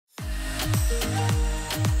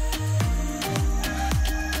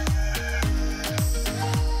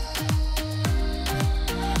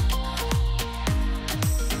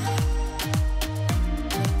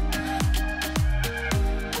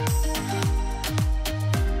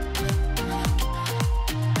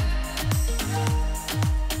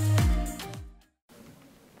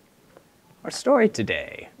Our story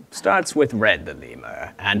today starts with Red the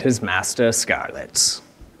lemur and his master Scarlet.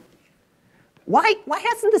 Why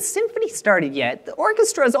hasn't the symphony started yet? The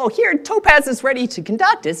orchestra's all here and Topaz is ready to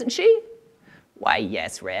conduct, isn't she? Why,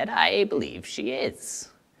 yes, Red, I believe she is.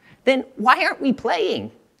 Then why aren't we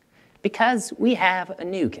playing? Because we have a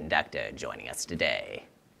new conductor joining us today.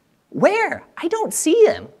 Where? I don't see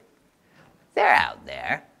them. They're out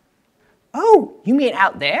there. Oh, you mean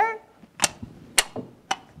out there?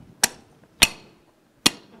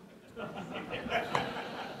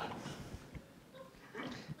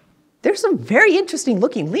 There's some very interesting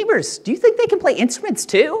looking lemurs. Do you think they can play instruments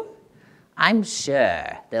too? I'm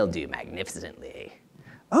sure they'll do magnificently.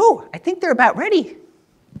 Oh, I think they're about ready.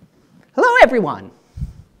 Hello, everyone.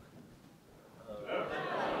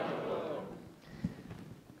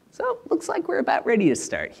 So, looks like we're about ready to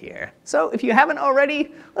start here. So, if you haven't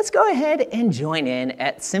already, let's go ahead and join in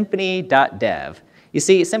at symphony.dev. You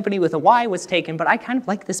see, Symphony with a Y was taken, but I kind of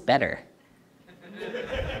like this better.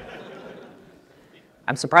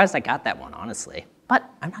 I'm surprised I got that one, honestly. But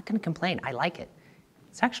I'm not going to complain. I like it.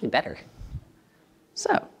 It's actually better.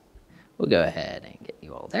 So, we'll go ahead and get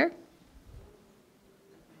you all there.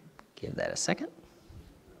 Give that a second.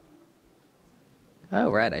 Oh,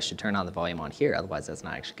 right, I should turn on the volume on here, otherwise that's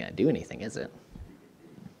not actually going to do anything, is it?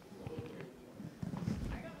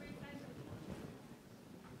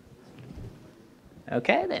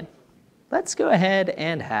 Okay, then. Let's go ahead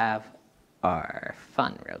and have our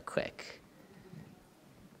fun real quick.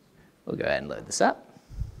 We'll go ahead and load this up.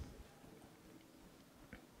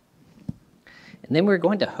 And then we're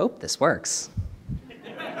going to hope this works.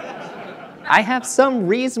 I have some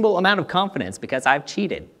reasonable amount of confidence because I've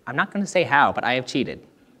cheated. I'm not going to say how, but I have cheated.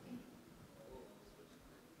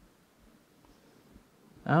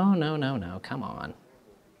 Oh, no, come on.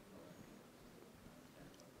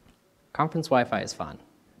 Conference Wi-Fi is fun.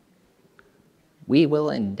 We will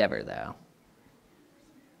endeavor, though.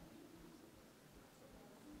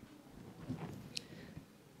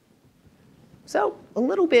 So, a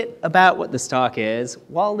little bit about what this talk is.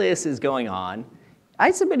 While this is going on, I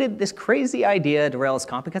submitted this crazy idea to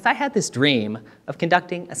RailsConf because I had this dream of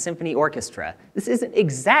conducting a symphony orchestra. This isn't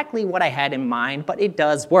exactly what I had in mind, but it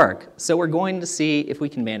does work. So we're going to see if we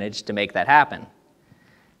can manage to make that happen.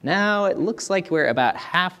 Now, it looks like we're about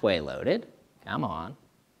halfway loaded. Come on.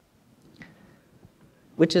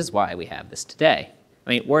 Which is why we have this today. I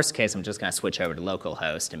mean, worst case, I'm just going to switch over to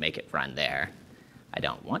localhost and make it run there. I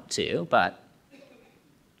don't want to, but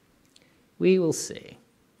we will see.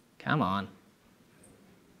 Come on.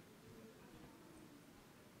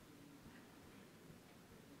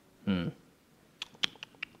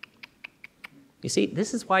 You see,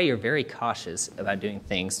 this is why you're very cautious about doing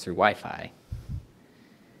things through Wi-Fi,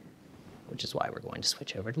 which is why we're going to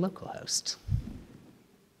switch over to localhost.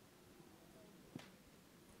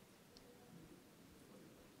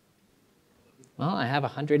 Well, I have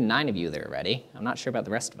 109 of you that are ready. I'm not sure about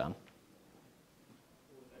the rest of them.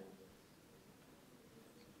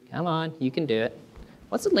 Come on, you can do it.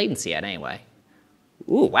 What's the latency at anyway?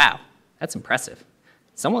 Ooh, wow, that's impressive.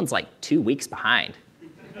 Someone's like 2 weeks behind.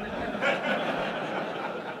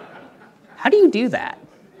 How do you do that?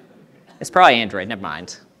 It's probably Android, never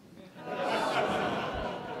mind.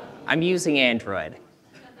 I'm using Android,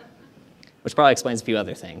 which probably explains a few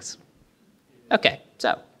other things. Okay,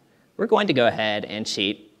 so we're going to go ahead and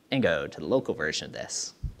cheat and go to the local version of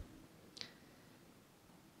this.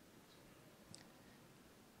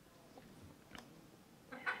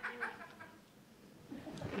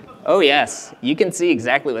 Oh yes, you can see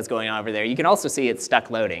exactly what's going on over there. You can also see it's stuck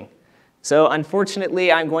loading. So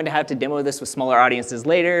unfortunately, I'm going to have to demo this with smaller audiences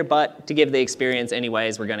later, but to give the experience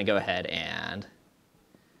anyways, we're going to go ahead and,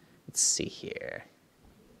 let's see here.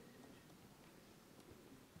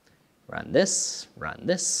 Run this, run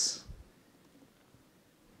this.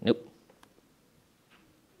 Nope.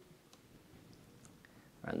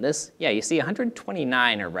 Run this. Yeah, you see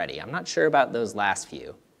 129 are ready. I'm not sure about those last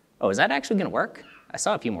few. Oh, is that actually going to work? I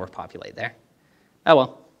saw a few more populate there. Oh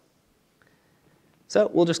well. So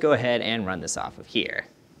we'll just go ahead and run this off of here.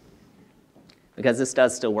 Because this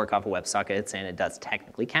does still work off of WebSockets and it does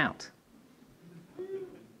technically count.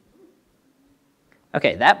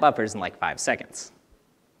 Okay, that buffers in like 5 seconds.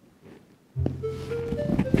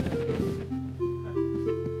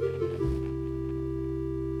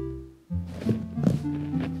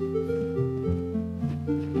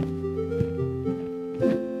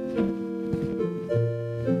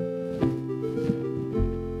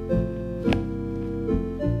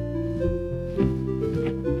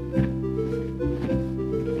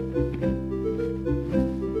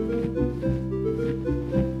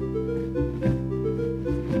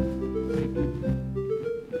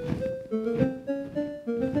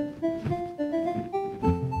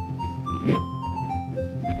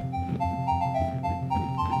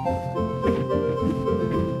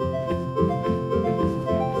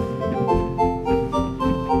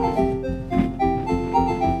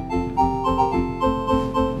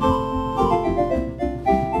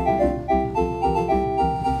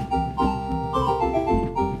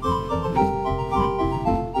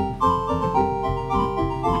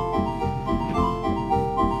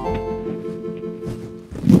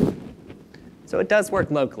 does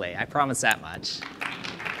work locally. I promise that much.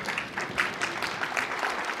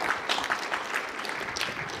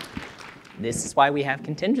 This is why we have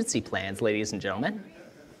contingency plans, ladies and gentlemen.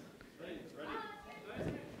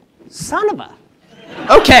 Son of a...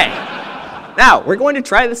 OK. Now, we're going to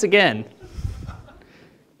try this again.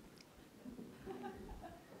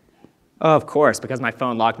 Oh, of course, because my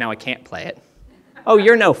phone locked, now I can't play it. Oh,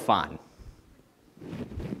 you're no fun.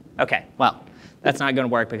 OK, well, that's not going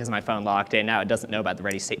to work because my phone locked, and now it doesn't know about the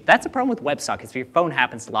ready state. That's a problem with WebSockets. If your phone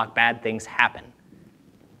happens to lock, bad things happen.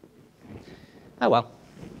 Oh, well.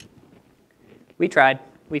 We tried.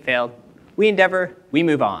 We failed. We endeavor. We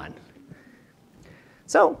move on.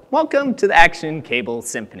 So welcome to the ActionCable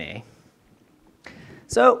Symphony.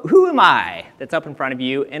 So who am I that's up in front of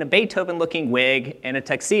you in a Beethoven-looking wig and a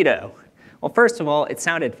tuxedo? Well, first of all, it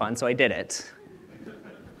sounded fun, so I did it.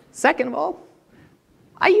 Second of all,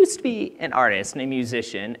 I used to be an artist and a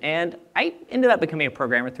musician, and I ended up becoming a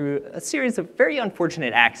programmer through a series of very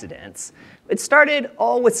unfortunate accidents. It started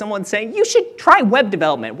all with someone saying, you should try web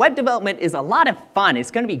development. Web development is a lot of fun.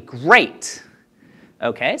 It's going to be great.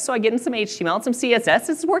 OK, so I get in some HTML and some CSS.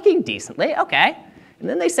 This is working decently. OK. And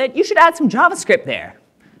then they said, you should add some JavaScript there.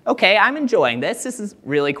 OK, I'm enjoying this. This is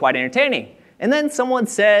really quite entertaining. And then someone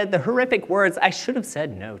said the horrific words I should have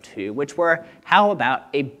said no to, which were, how about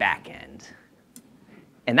a backend?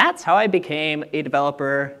 And that's how I became a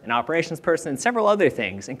developer, an operations person, and several other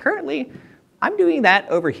things. And currently, I'm doing that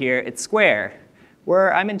over here at Square,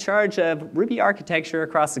 where I'm in charge of Ruby architecture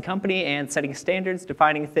across the company and setting standards,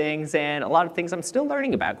 defining things, and a lot of things I'm still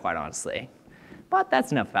learning about, quite honestly. But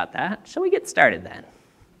that's enough about that. Shall we get started then?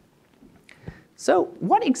 So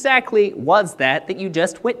what exactly was that you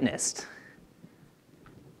just witnessed?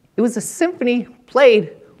 It was a symphony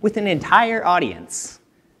played with an entire audience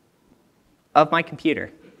of my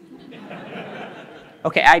computer.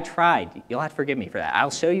 OK, I tried. You'll have to forgive me for that. I'll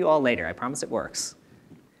show you all later. I promise it works.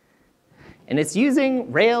 And it's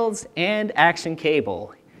using Rails and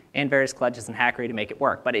ActionCable and various clutches and hackery to make it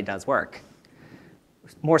work, but it does work.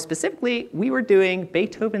 More specifically, we were doing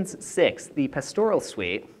Beethoven's Sixth, the Pastoral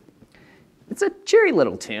Suite. It's a cheery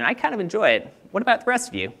little tune. I kind of enjoy it. What about the rest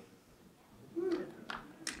of you?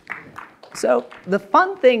 So the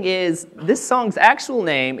fun thing is, this song's actual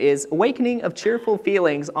name is Awakening of Cheerful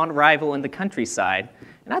Feelings on Arrival in the Countryside.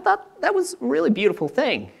 And I thought that was a really beautiful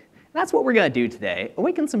thing. And that's what we're going to do today.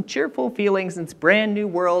 Awaken some cheerful feelings in this brand new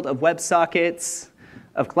world of WebSockets,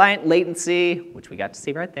 of client latency, which we got to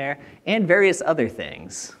see right there, and various other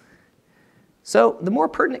things. So the more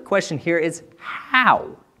pertinent question here is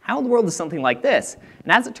how? How in the world is something like this?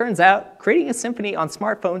 And as it turns out, creating a symphony on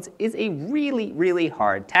smartphones is a really, really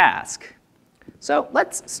hard task. So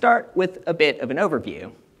let's start with a bit of an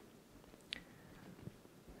overview.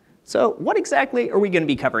 So what exactly are we going to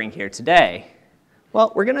be covering here today?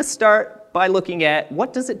 Well, we're going to start by looking at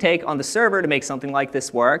what does it take on the server to make something like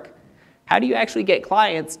this work? How do you actually get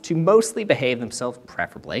clients to mostly behave themselves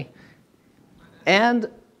preferably? And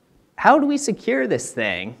how do we secure this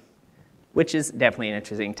thing, which is definitely an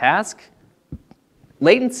interesting task?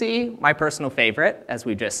 Latency, my personal favorite, as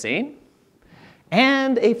we've just seen.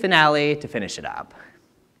 And a finale to finish it up.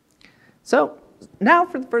 So now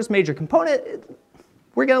for the first major component,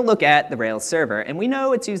 we're going to look at the Rails server. And we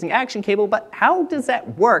know it's using ActionCable, but how does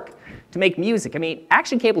that work to make music? I mean,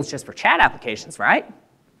 ActionCable is just for chat applications, right?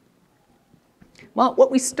 Well,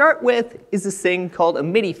 what we start with is this thing called a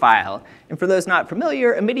MIDI file. And for those not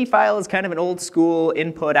familiar, a MIDI file is kind of an old school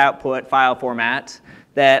input-output file format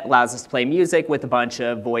that allows us to play music with a bunch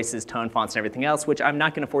of voices, tone fonts, and everything else, which I'm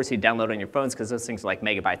not going to force you to download on your phones because those things are like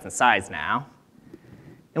megabytes in size now.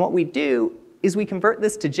 And what we do is we convert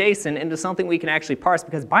this to JSON into something we can actually parse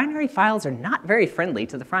because binary files are not very friendly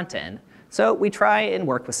to the front end. So we try and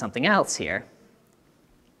work with something else here.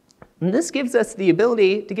 And this gives us the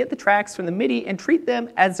ability to get the tracks from the MIDI and treat them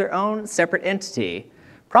as their own separate entity.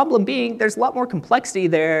 Problem being, there's a lot more complexity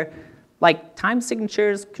there, like time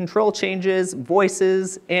signatures, control changes,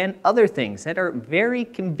 voices, and other things that are very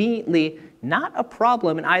conveniently not a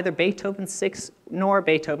problem in either Beethoven's Sixth nor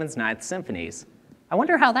Beethoven's Ninth Symphonies. I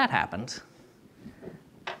wonder how that happened.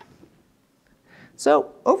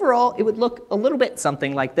 So overall, it would look a little bit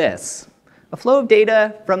something like this. A flow of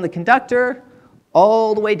data from the conductor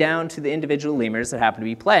all the way down to the individual lemurs that happen to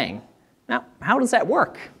be playing. Now, how does that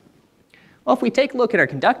work? Well, if we take a look at our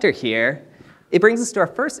conductor here, it brings us to our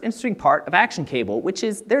first interesting part of ActionCable, which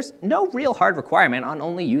is there's no real hard requirement on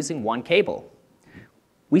only using one cable.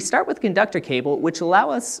 We start with conductor cable, which allow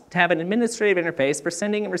us to have an administrative interface for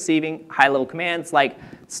sending and receiving high-level commands like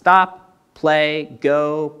stop, play,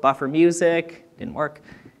 go, buffer music, didn't work,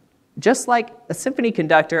 just like a Symphony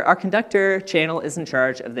conductor, our conductor channel is in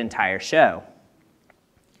charge of the entire show.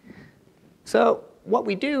 So what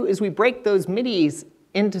we do is we break those MIDIs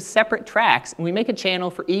into separate tracks, and we make a channel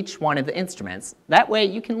for each one of the instruments. That way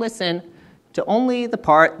you can listen to only the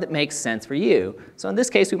part that makes sense for you. So in this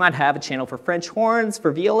case, we might have a channel for French horns,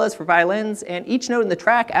 for violas, for violins, and each note in the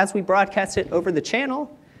track, as we broadcast it over the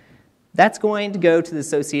channel, that's going to go to the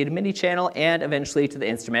associated MIDI channel and eventually to the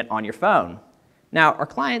instrument on your phone. Now, our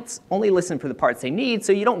clients only listen for the parts they need,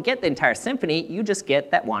 so you don't get the entire symphony, you just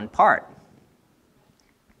get that one part.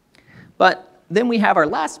 But then we have our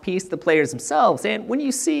last piece, the players themselves, and when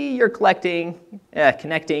you see you're connecting,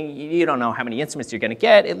 you don't know how many instruments you're going to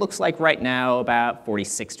get. It looks like right now about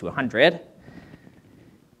 46 to 100.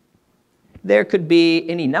 There could be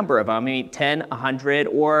any number of them, I mean 10, 100,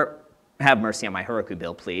 or have mercy on my Heroku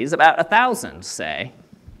bill, please, about 1,000, say.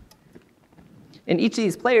 And each of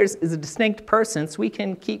these players is a distinct person, so we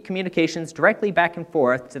can keep communications directly back and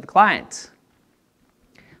forth to the client.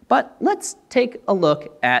 But let's take a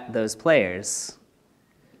look at those players.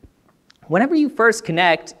 Whenever you first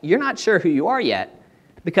connect, you're not sure who you are yet,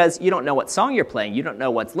 because you don't know what song you're playing, you don't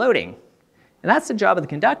know what's loading. And that's the job of the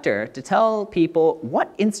conductor, to tell people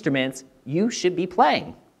what instruments you should be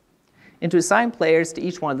playing, and to assign players to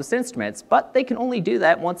each one of those instruments, but they can only do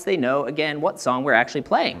that once they know, again, what song we're actually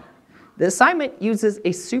playing. The assignment uses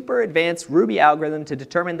a super advanced Ruby algorithm to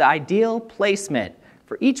determine the ideal placement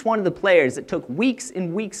for each one of the players. It took weeks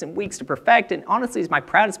and weeks and weeks to perfect, and honestly is my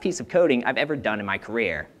proudest piece of coding I've ever done in my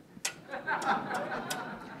career.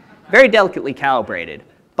 Very delicately calibrated,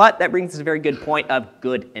 but that brings us to a very good point of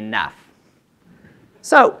good enough.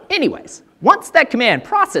 So anyways, once that command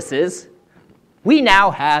processes, we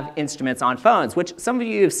now have instruments on phones, which some of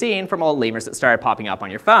you have seen from all the lemurs that started popping up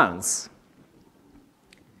on your phones.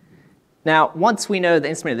 Now, once we know the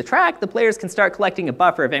instrument of the track, the players can start collecting a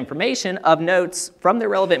buffer of information of notes from their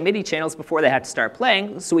relevant MIDI channels before they have to start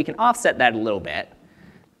playing, so we can offset that a little bit.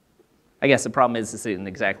 I guess the problem is this didn't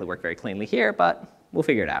exactly work very cleanly here, but we'll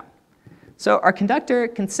figure it out. So our conductor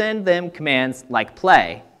can send them commands like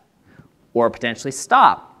play or potentially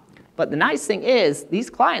stop. But the nice thing is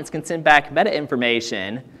these clients can send back meta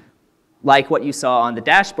information like what you saw on the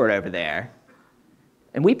dashboard over there.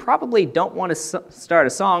 And we probably don't want to start a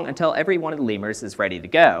song until every one of the lemurs is ready to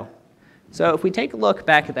go. So if we take a look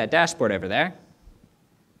back at that dashboard over there,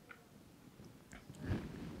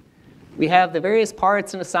 we have the various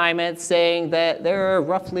parts and assignments saying that there are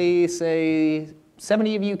roughly, say,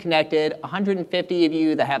 70 of you connected, 150 of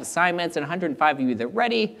you that have assignments, and 105 of you that are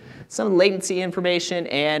ready, some latency information,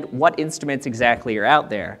 and what instruments exactly are out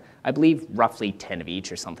there. I believe roughly 10 of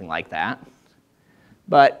each or something like that.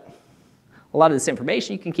 But a lot of this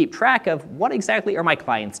information, you can keep track of what exactly are my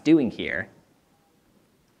clients doing here.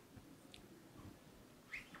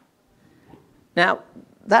 Now,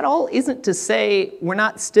 that all isn't to say we're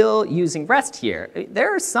not still using REST here.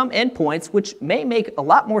 There are some endpoints which may make a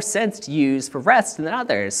lot more sense to use for REST than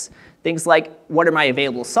others. Things like, what are my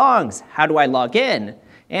available songs? How do I log in?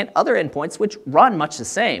 And other endpoints which run much the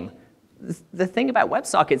same. The thing about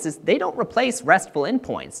WebSockets is they don't replace RESTful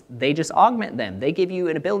endpoints. They just augment them. They give you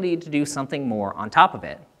an ability to do something more on top of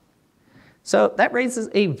it. So that raises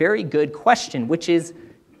a very good question, which is,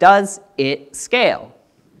 does it scale?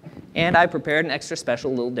 And I prepared an extra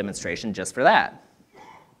special little demonstration just for that.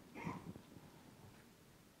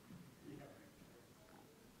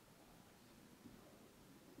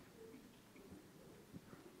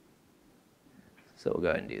 So we'll go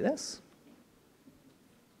ahead and do this.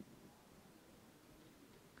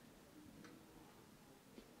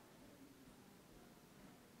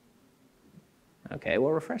 OK,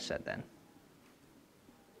 we'll refresh that then.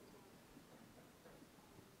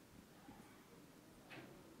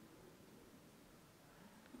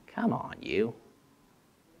 Come on, you.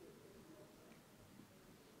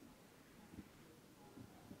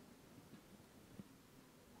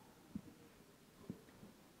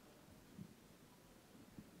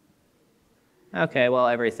 OK, well,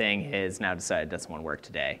 everything is now decided doesn't want to work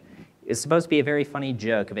today. It's supposed to be a very funny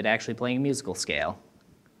joke of it actually playing a musical scale,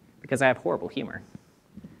 because I have horrible humor.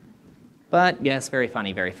 But yes, very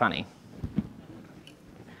funny, very funny.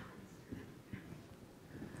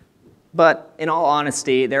 But in all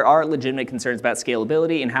honesty, there are legitimate concerns about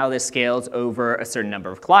scalability and how this scales over a certain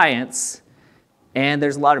number of clients. And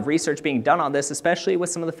there's a lot of research being done on this, especially with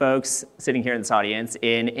some of the folks sitting here in this audience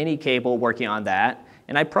in ActionCable working on that.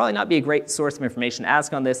 And I'd probably not be a great source of information to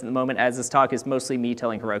ask on this at the moment, as this talk is mostly me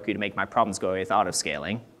telling Heroku to make my problems go away with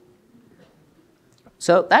auto-scaling.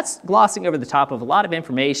 So that's glossing over the top of a lot of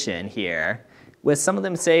information here. with some of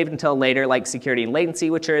them saved until later, like security and latency,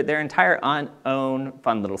 which are their entire own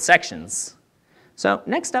fun little sections. So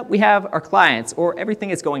next up, we have our clients, or everything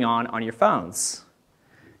that's going on your phones.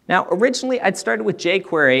 Now, originally, I'd started with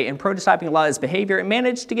jQuery and prototyping a lot of this behavior and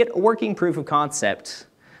managed to get a working proof of concept.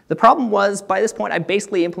 The problem was, by this point, I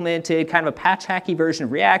basically implemented kind of a patch-hacky version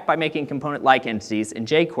of React by making component-like entities in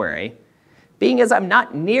jQuery. Being as I'm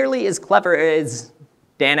not nearly as clever as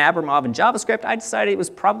Dan Abramov in JavaScript, I decided it was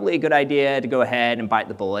probably a good idea to go ahead and bite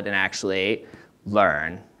the bullet and actually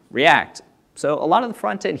learn React. So a lot of the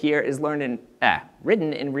front end here is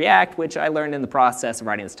written in React, which I learned in the process of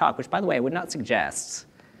writing this talk, which, by the way, I would not suggest.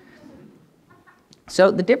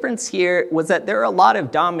 So the difference here was that there are a lot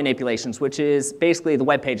of DOM manipulations, which is basically the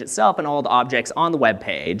web page itself and all the objects on the web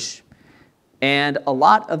page. And a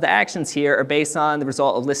lot of the actions here are based on the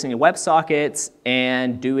result of listening to WebSockets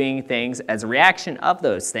and doing things as a reaction of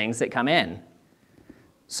those things that come in.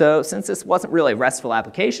 So since this wasn't really a RESTful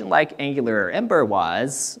application like Angular or Ember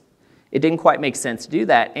was, it didn't quite make sense to do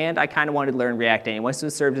that. And I kind of wanted to learn React anyway, so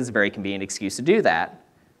it served as a very convenient excuse to do that.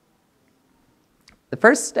 The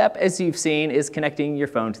first step, as you've seen, is connecting your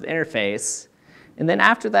phone to the interface. And then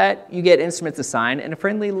after that, you get instruments assigned, and a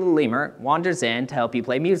friendly little lemur wanders in to help you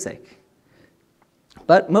play music.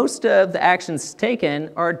 But most of the actions taken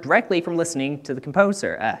are directly from listening to the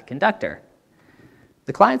conductor.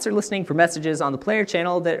 The clients are listening for messages on the player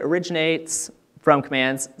channel that originates from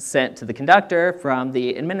commands sent to the conductor from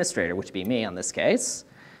the administrator, which would be me in this case,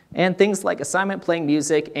 and things like assignment, playing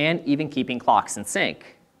music, and even keeping clocks in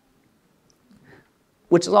sync.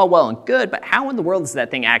 Which is all well and good, but how in the world is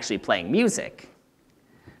that thing actually playing music?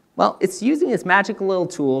 Well, it's using this magical little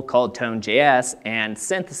tool called Tone.js and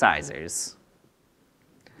synthesizers.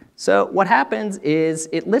 So what happens is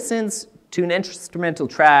it listens to an instrumental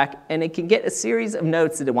track, and it can get a series of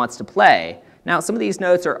notes that it wants to play. Now, some of these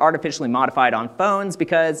notes are artificially modified on phones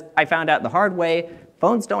because I found out the hard way,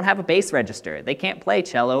 phones don't have a bass register. They can't play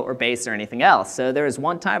cello or bass or anything else. So there was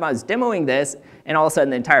one time I was demoing this, and all of a sudden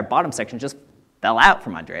the entire bottom section just fell out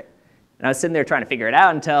from under it. And I was sitting there trying to figure it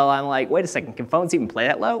out until I'm like, wait a second, can phones even play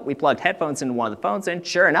that low? We plugged headphones into one of the phones, and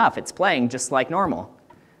sure enough, it's playing just like normal.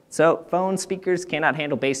 So phone speakers cannot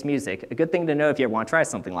handle bass music. A good thing to know if you ever want to try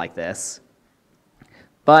something like this.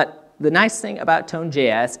 But the nice thing about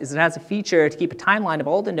Tone.js is it has a feature to keep a timeline of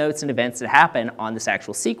all the notes and events that happen on this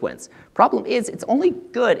actual sequence. Problem is, it's only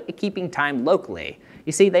good at keeping time locally.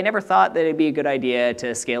 You see, they never thought that it'd be a good idea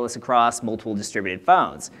to scale this across multiple distributed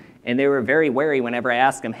phones. And they were very wary whenever I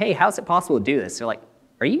asked them, hey, how's it possible to do this? They're like,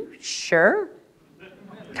 are you sure?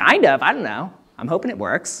 Kind of, I don't know. I'm hoping it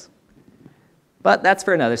works. But that's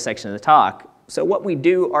for another section of the talk. So what we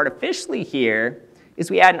do artificially here is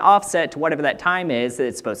we add an offset to whatever that time is that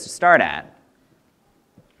it's supposed to start at.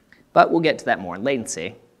 But we'll get to that more in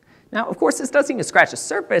latency. Now, of course, this doesn't even scratch the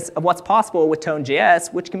surface of what's possible with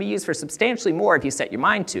Tone.js, which can be used for substantially more if you set your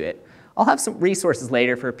mind to it. I'll have some resources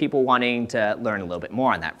later for people wanting to learn a little bit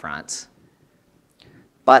more on that front.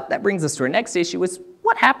 But that brings us to our next issue, is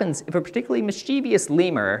what happens if a particularly mischievous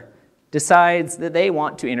lemur decides that they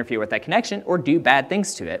want to interfere with that connection or do bad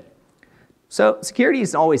things to it? So security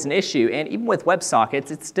is always an issue, and even with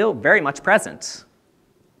WebSockets, it's still very much present.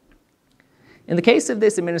 In the case of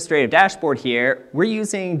this administrative dashboard here, we're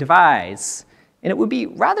using Devise. And it would be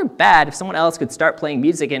rather bad if someone else could start playing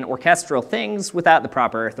music and orchestral things without the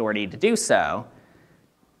proper authority to do so.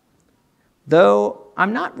 Though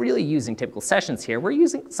I'm not really using typical sessions here, we're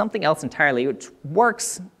using something else entirely, which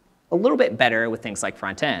works a little bit better with things like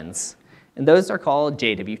front ends. And those are called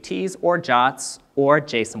JWTs or JOTs or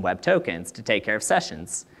JSON Web Tokens to take care of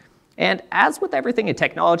sessions. And as with everything in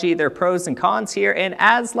technology, there are pros and cons here, and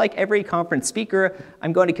as like every conference speaker,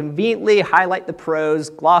 I'm going to conveniently highlight the pros,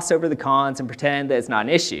 gloss over the cons, and pretend that it's not an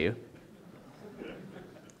issue.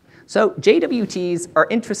 So JWTs are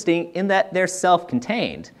interesting in that they're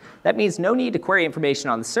self-contained. That means no need to query information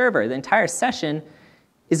on the server. The entire session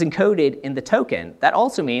is encoded in the token. That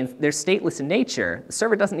also means they're stateless in nature. The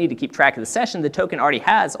server doesn't need to keep track of the session. The token already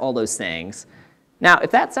has all those things. Now,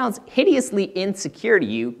 if that sounds hideously insecure to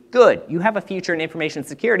you, good. You have a future in information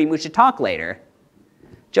security, and we should talk later.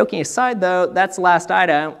 Joking aside, though, that's the last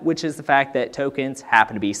item, which is the fact that tokens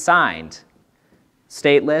happen to be signed,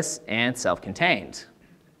 stateless, and self-contained.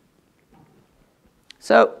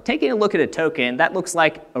 So taking a look at a token, that looks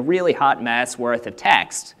like a really hot mess worth of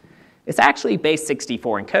text. It's actually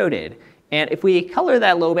base64 encoded. And if we color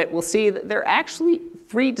that a little bit, we'll see that there are actually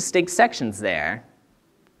 3 distinct sections there,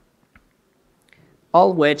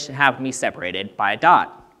 all of which have to be separated by a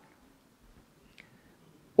dot.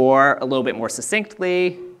 Or a little bit more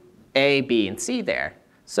succinctly, A, B, and C there.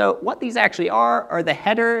 So what these actually are the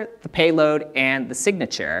header, the payload, and the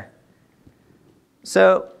signature.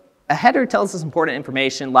 So a header tells us important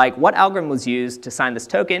information like what algorithm was used to sign this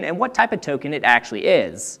token and what type of token it actually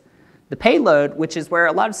is. The payload, which is where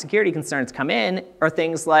a lot of security concerns come in, are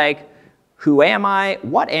things like who am I,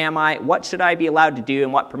 what should I be allowed to do,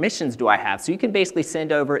 and what permissions do I have? So you can basically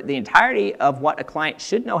send over the entirety of what a client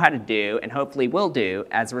should know how to do and hopefully will do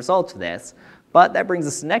as a result of this. But that brings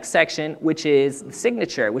us to the next section, which is the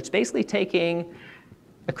signature, which is basically taking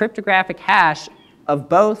a cryptographic hash of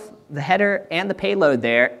both the header and the payload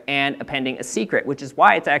there and appending a secret, which is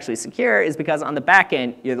why it's actually secure, is because on the back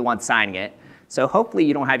end, you're the one signing it. So hopefully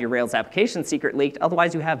you don't have your Rails application secret leaked,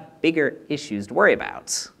 otherwise you have bigger issues to worry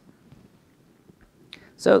about.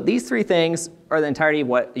 So these three things are the entirety of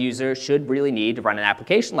what a user should really need to run an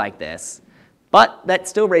application like this. But that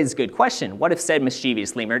still raises a good question. What if said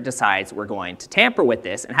mischievous lemur decides we're going to tamper with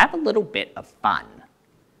this and have a little bit of fun?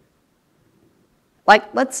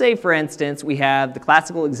 Like, let's say, for instance, we have the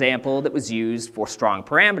classical example that was used for strong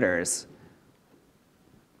parameters.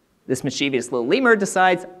 This mischievous little lemur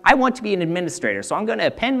decides, I want to be an administrator, so I'm going to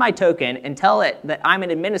append my token and tell it that I'm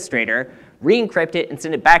an administrator, re-encrypt it, and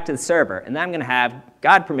send it back to the server. And then I'm going to have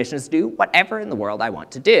God permissions to do whatever in the world I want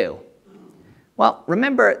to do. Well,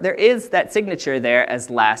 remember, there is that signature there as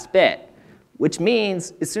the last bit, which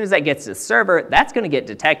means as soon as that gets to the server, that's going to get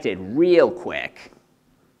detected real quick.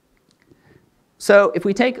 So if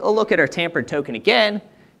we take a look at our tampered token again,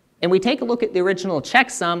 and we take a look at the original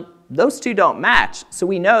checksum, those two don't match. So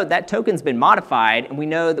we know that token's been modified, and we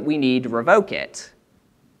know that we need to revoke it.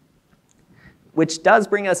 Which does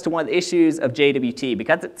bring us to one of the issues of JWT.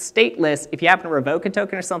 Because it's stateless, if you happen to revoke a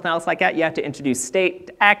token or something else like that, you have to introduce state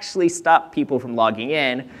to actually stop people from logging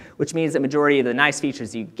in, which means the majority of the nice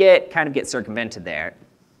features you get kind of get circumvented there.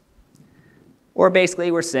 Or basically,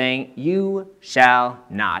 we're saying, you shall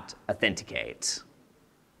not authenticate.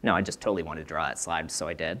 No, I just totally wanted to draw that slide, so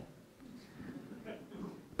I did.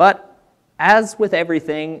 But as with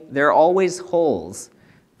everything, there are always holes.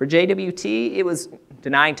 For JWT, it was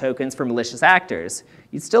denying tokens for malicious actors.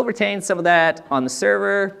 You'd still retain some of that on the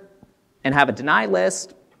server and have a deny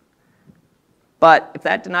list. But if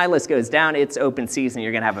that deny list goes down, it's open season.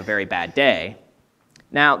 You're going to have a very bad day.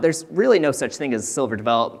 Now, there's really no such thing as a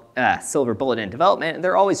silver bullet in development, and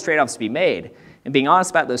there are always trade-offs to be made. And being honest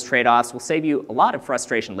about those trade-offs will save you a lot of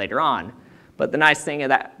frustration later on. But the nice thing of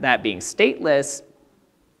that being stateless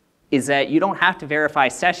is that you don't have to verify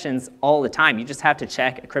sessions all the time. You just have to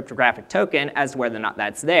check a cryptographic token as to whether or not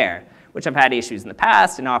that's there, which I've had issues in the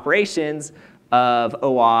past in operations of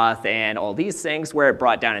OAuth and all these things where it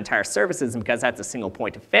brought down entire services, and because that's a single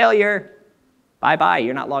point of failure, bye-bye,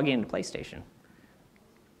 you're not logging into PlayStation.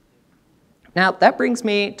 Now, that brings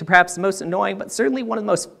me to perhaps the most annoying, but certainly one of the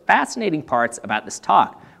most fascinating parts about this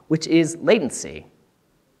talk, which is latency.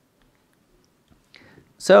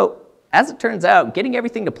 So, as it turns out, getting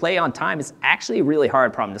everything to play on time is actually a really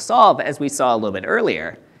hard problem to solve, as we saw a little bit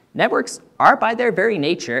earlier. Networks are, by their very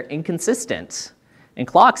nature, inconsistent, and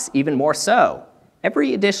clocks even more so.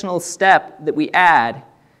 Every additional step that we add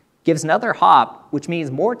gives another hop, which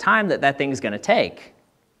means more time that thing is going to take.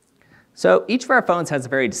 So each of our phones has a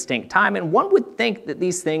very distinct time, and one would think that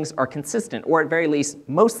these things are consistent, or at very least,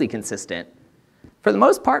 mostly consistent. For the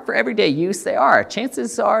most part, for everyday use, they are.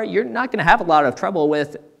 Chances are you're not going to have a lot of trouble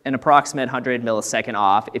with an approximate 100 millisecond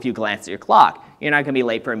off if you glance at your clock. You're not going to be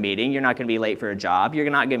late for a meeting. You're not going to be late for a job. You're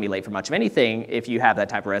not going to be late for much of anything if you have that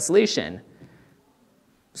type of resolution.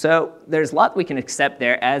 So there's a lot we can accept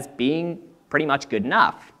there as being pretty much good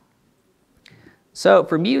enough. So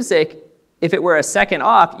for music, if it were a second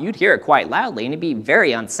off, you'd hear it quite loudly, and it'd be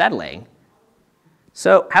very unsettling.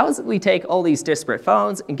 So how is it we take all these disparate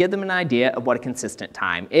phones and give them an idea of what a consistent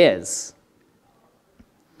time is?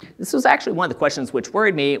 This was actually one of the questions which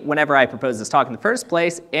worried me whenever I proposed this talk in the first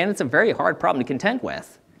place, and it's a very hard problem to contend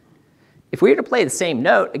with. If we were to play the same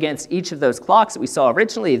note against each of those clocks that we saw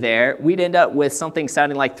originally there, we'd end up with something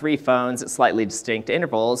sounding like three phones at slightly distinct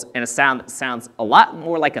intervals and a sound that sounds a lot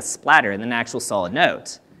more like a splatter than an actual solid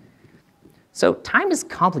note. So time is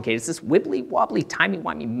complicated. It's this wibbly-wobbly,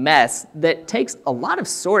 timey-wimey mess that takes a lot of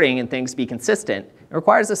sorting and things to be consistent. It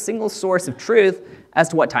requires a single source of truth as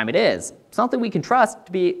to what time it is, something we can trust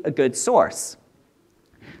to be a good source.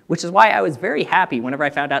 Which is why I was very happy whenever I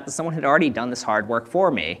found out that someone had already done this hard work for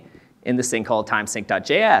me in this thing called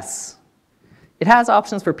timesync.js. It has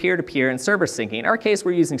options for peer-to-peer and server syncing. In our case,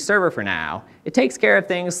 we're using server for now. It takes care of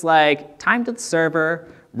things like time to the server,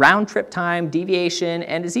 round-trip time, deviation,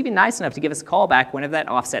 and is even nice enough to give us a callback whenever that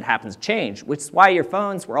offset happens to change, which is why your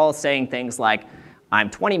phones were all saying things like, I'm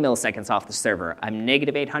 20 milliseconds off the server. I'm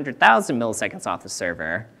negative 800,000 milliseconds off the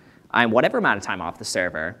server. I'm whatever amount of time off the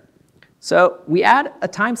server. So we add a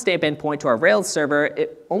timestamp endpoint to our Rails server.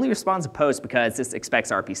 It only responds to post because this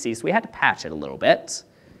expects RPC, so we had to patch it a little bit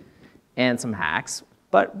and some hacks.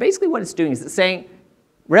 But basically what it's doing is it's saying,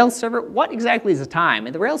 Rails server, what exactly is the time?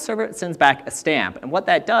 And the Rails server sends back a stamp. And what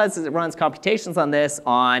that does is it runs computations on this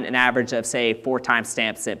on an average of, say, 4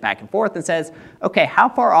 timestamps sent back and forth and says, OK, how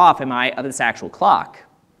far off am I of this actual clock?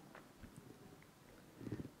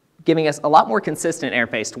 Giving us a lot more consistent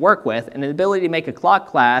interface to work with and an ability to make a clock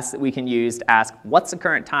class that we can use to ask what's the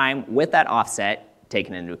current time with that offset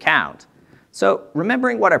taken into account. So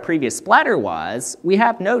remembering what our previous splatter was, we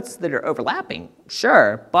have notes that are overlapping,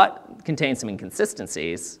 sure, but contain some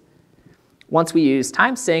inconsistencies. Once we use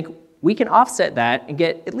timesync, we can offset that and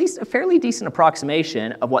get at least a fairly decent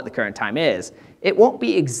approximation of what the current time is. It won't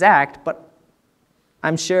be exact, but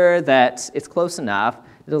I'm sure that it's close enough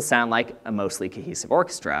that it'll sound like a mostly cohesive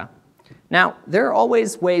orchestra. Now, there are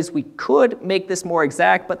always ways we could make this more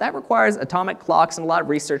exact, but that requires atomic clocks and a lot of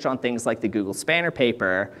research on things like the Google Spanner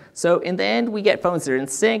paper. So in the end, we get phones that are in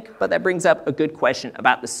sync, but that brings up a good question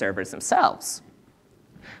about the servers themselves,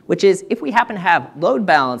 which is if we happen to have load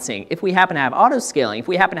balancing, if we happen to have auto-scaling, if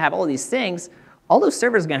we happen to have all these things, all those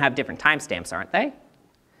servers are going to have different timestamps, aren't they?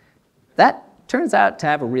 That turns out to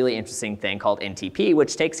have a really interesting thing called NTP,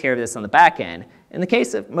 which takes care of this on the back end. In the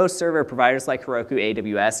case of most server providers like Heroku,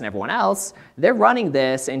 AWS, and everyone else, they're running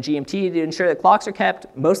this in GMT to ensure that clocks are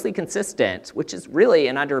kept mostly consistent, which is really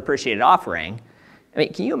an underappreciated offering. I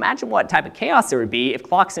mean, can you imagine what type of chaos there would be if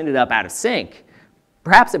clocks ended up out of sync?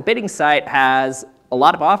 Perhaps a bidding site has a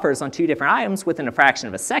lot of offers on 2 different items within a fraction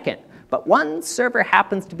of a second, but one server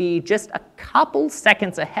happens to be just a couple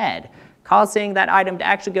seconds ahead, causing that item to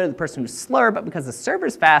actually go to the person who's slower, but because the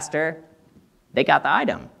server's faster, they got the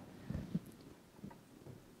item.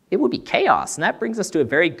 It would be chaos, and that brings us to a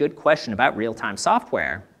very good question about real-time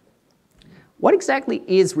software. What exactly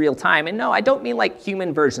is real-time? And no, I don't mean like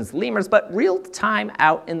human versions of lemurs, but real-time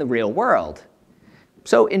out in the real world.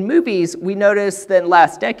 So in movies, we noticed that in the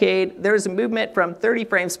last decade, there was a movement from 30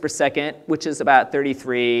 frames per second, which is about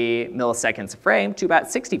 33 milliseconds a frame, to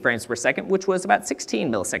about 60 frames per second, which was about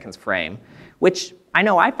 16 milliseconds a frame, which I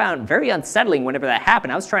know I found very unsettling whenever that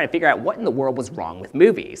happened. I was trying to figure out what in the world was wrong with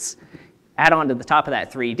movies. Add on to the top of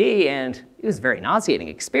that 3D, and it was a very nauseating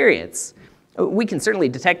experience. We can certainly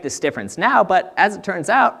detect this difference now, but as it turns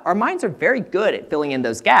out, our minds are very good at filling in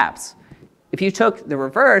those gaps. If you took the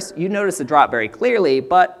reverse, you'd notice the drop very clearly,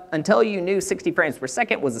 but until you knew 60 frames per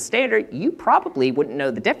second was a standard, you probably wouldn't know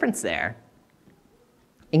the difference there.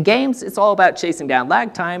 In games, it's all about chasing down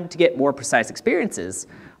lag time to get more precise experiences.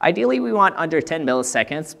 Ideally, we want under 10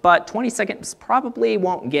 milliseconds, but 20 seconds probably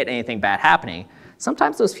won't get anything bad happening.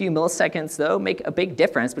 Sometimes those few milliseconds, though, make a big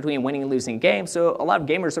difference between winning and losing games, so a lot of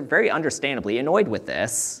gamers are very understandably annoyed with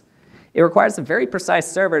this. It requires a very precise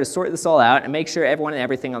server to sort this all out and make sure everyone and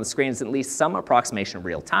everything on the screen is at least some approximation of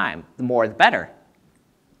real time. The more, the better.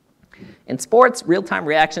 In sports, real-time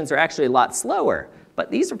reactions are actually a lot slower, but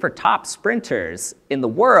these are for top sprinters in the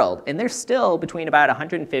world, and they're still between about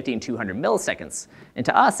 150 and 200 milliseconds. And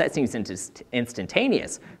to us, that seems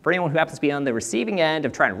instantaneous. For anyone who happens to be on the receiving end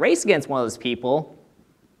of trying to race against one of those people,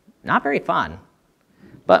 not very fun.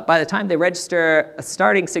 But by the time they register a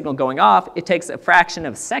starting signal going off, it takes a fraction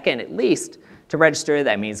of a second at least to register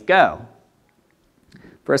that means go.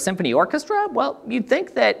 For a symphony orchestra, well, you'd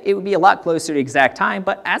think that it would be a lot closer to exact time,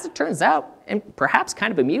 but as it turns out, and perhaps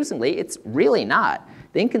kind of amusingly, it's really not.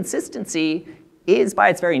 The inconsistency is, by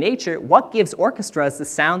its very nature, what gives orchestras the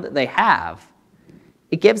sound that they have.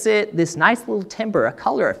 It gives it this nice little timbre, a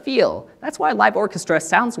color, a feel. That's why live orchestra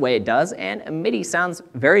sounds the way it does, and a MIDI sounds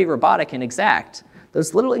very robotic and exact.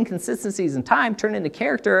 Those little inconsistencies in time turn into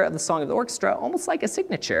character of the song of the orchestra, almost like a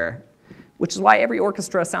signature, which is why every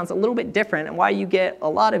orchestra sounds a little bit different and why you get a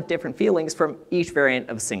lot of different feelings from each variant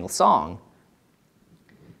of a single song.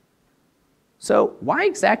 So why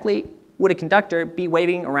exactly would a conductor be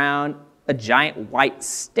waving around a giant white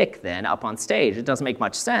stick then up on stage? It doesn't make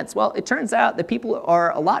much sense. Well, it turns out that people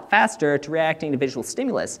are a lot faster to reacting to visual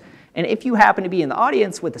stimulus. And if you happen to be in the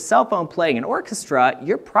audience with a cell phone playing an orchestra,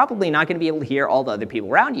 you're probably not going to be able to hear all the other people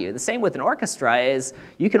around you. The same with an orchestra is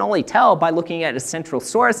you can only tell by looking at a central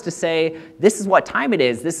source to say, this is what time it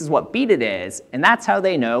is, this is what beat it is, and that's how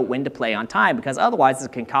they know when to play on time, because otherwise it's a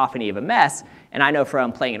cacophony of a mess. And I know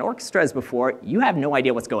from playing in orchestras before, you have no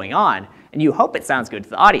idea what's going on, and you hope it sounds good to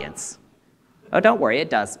the audience. Oh, don't worry, it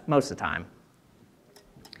does most of the time.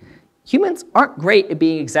 Humans aren't great at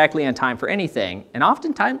being exactly on time for anything, and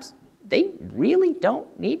oftentimes they really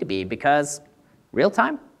don't need to be because real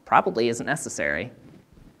time probably isn't necessary.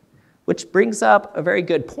 which brings up a very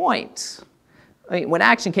good point. I mean, when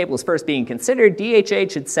ActionCable was first being considered,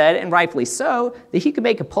 DHH had said, and rightfully so, that he could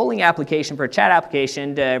make a polling application for a chat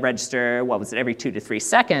application to register, what was it, every 2 to 3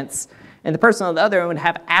 seconds, and the person on the other end would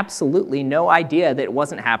have absolutely no idea that it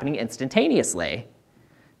wasn't happening instantaneously.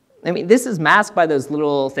 I mean, this is masked by those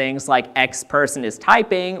little things like X person is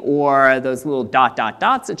typing, or those little ...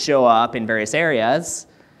 dots that show up in various areas.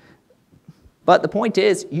 But the point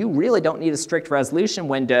is, you really don't need a strict resolution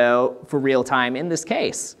window for real time in this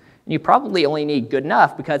case. And you probably only need good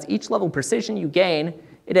enough because each level of precision you gain,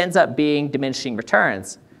 it ends up being diminishing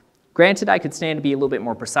returns. Granted, I could stand to be a little bit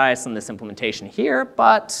more precise on this implementation here,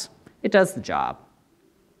 but it does the job.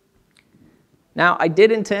 Now, I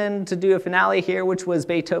did intend to do a finale here, which was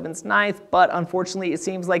Beethoven's Ninth, but unfortunately, it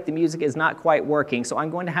seems like the music is not quite working, so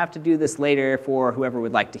I'm going to have to do this later for whoever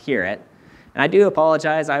would like to hear it. And I do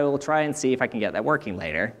apologize. I will try and see if I can get that working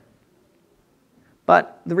later.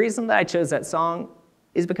 But the reason that I chose that song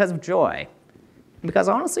is because of joy. Because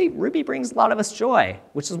honestly, Ruby brings a lot of us joy,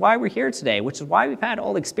 which is why we're here today, which is why we've had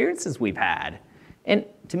all the experiences we've had. And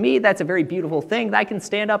to me, that's a very beautiful thing that I can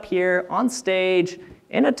stand up here on stage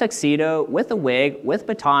in a tuxedo, with a wig, with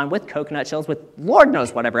baton, with coconut shells, with Lord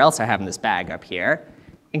knows whatever else I have in this bag up here,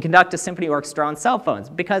 and conduct a symphony orchestra on cell phones,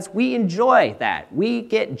 because we enjoy that. We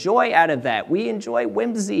get joy out of that. We enjoy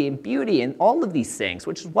whimsy and beauty and all of these things,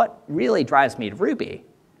 which is what really drives me to Ruby.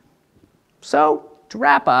 So, to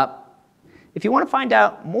wrap up, if you want to find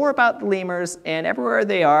out more about the lemurs and everywhere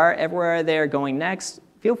they are, everywhere they're going next,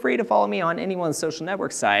 feel free to follow me on any one of the social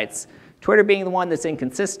network sites, Twitter being the one that's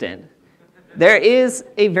inconsistent. There is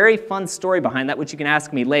a very fun story behind that, which you can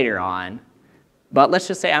ask me later on. But let's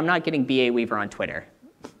just say I'm not getting B.A. Weaver on Twitter.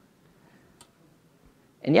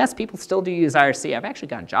 And yes, people still do use IRC. I've actually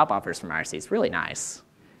gotten job offers from IRC. It's really nice.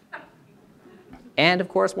 And of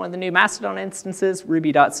course, one of the new Mastodon instances,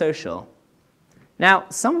 ruby.social. Now,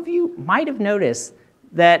 some of you might have noticed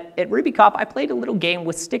that at RubyConf, I played a little game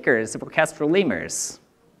with stickers of orchestral lemurs.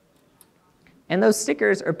 And those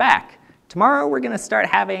stickers are back. Tomorrow, we're going to start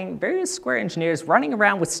having various Square engineers running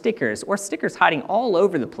around with stickers, or stickers hiding all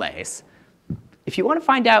over the place. If you want to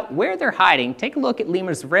find out where they're hiding, take a look at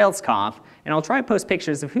Lemurs RailsConf, and I'll try to post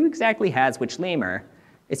pictures of who exactly has which lemur.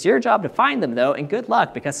 It's your job to find them, though, and good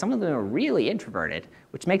luck, because some of them are really introverted,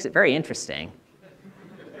 which makes it very interesting.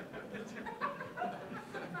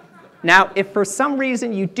 Now, if for some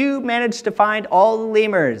reason you do manage to find all the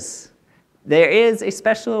lemurs, there is a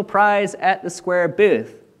special prize at the Square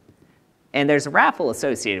booth. And there's a raffle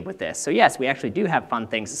associated with this. So yes, we actually do have fun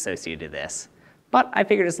things associated with this. But I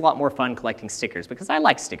figured it's a lot more fun collecting stickers, because I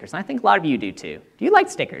like stickers, and I think a lot of you do too. Do you like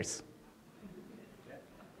stickers?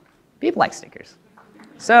 People like stickers.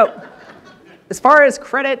 So as far as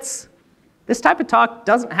credits, this type of talk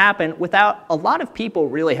doesn't happen without a lot of people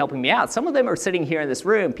really helping me out. Some of them are sitting here in this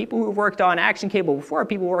room, people who worked on ActionCable before,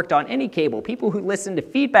 people who worked on any cable, people who listen to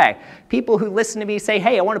feedback, people who listen to me say,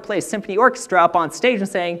 hey, I want to play a symphony orchestra up on stage, and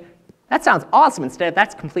saying, that sounds awesome, instead of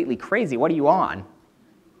that's completely crazy, what are you on?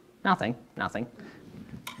 Nothing, nothing.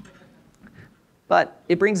 But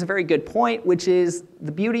it brings a very good point, which is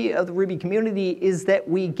the beauty of the Ruby community is that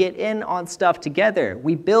we get in on stuff together.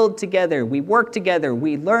 We build together, we work together,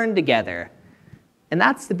 we learn together. And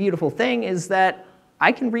that's the beautiful thing, is that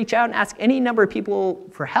I can reach out and ask any number of people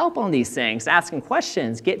for help on these things, ask them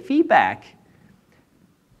questions, get feedback.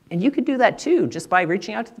 And you could do that too, just by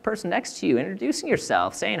reaching out to the person next to you, introducing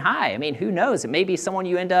yourself, saying hi. I mean, who knows? It may be someone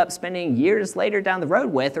you end up spending years later down the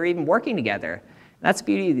road with, or even working together. And that's the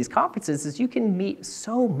beauty of these conferences, is you can meet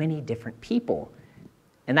so many different people.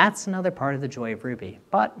 And that's another part of the joy of Ruby.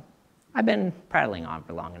 But I've been prattling on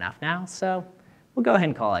for long enough now, so we'll go ahead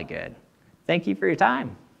and call it good. Thank you for your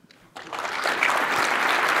time.